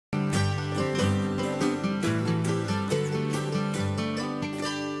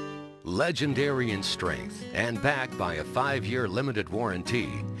Legendary in strength and backed by a 5-year limited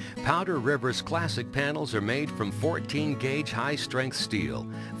warranty, Powder River's classic panels are made from 14-gauge high-strength steel,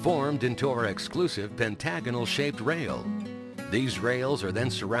 formed into our exclusive pentagonal-shaped rail. These rails are then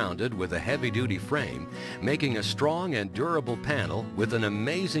surrounded with a heavy-duty frame, making a strong and durable panel with an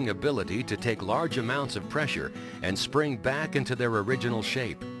amazing ability to take large amounts of pressure and spring back into their original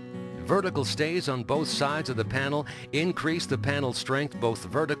shape. Vertical stays on both sides of the panel increase the panel strength both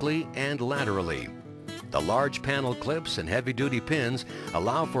vertically and laterally. The large panel clips and heavy-duty pins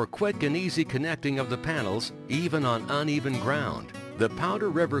allow for quick and easy connecting of the panels, even on uneven ground. The Powder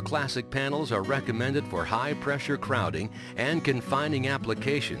River Classic panels are recommended for high-pressure crowding and confining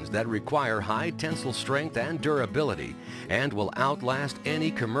applications that require high tensile strength and durability and will outlast any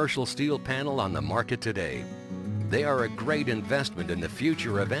commercial steel panel on the market today. They are a great investment in the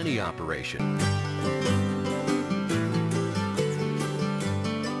future of any operation.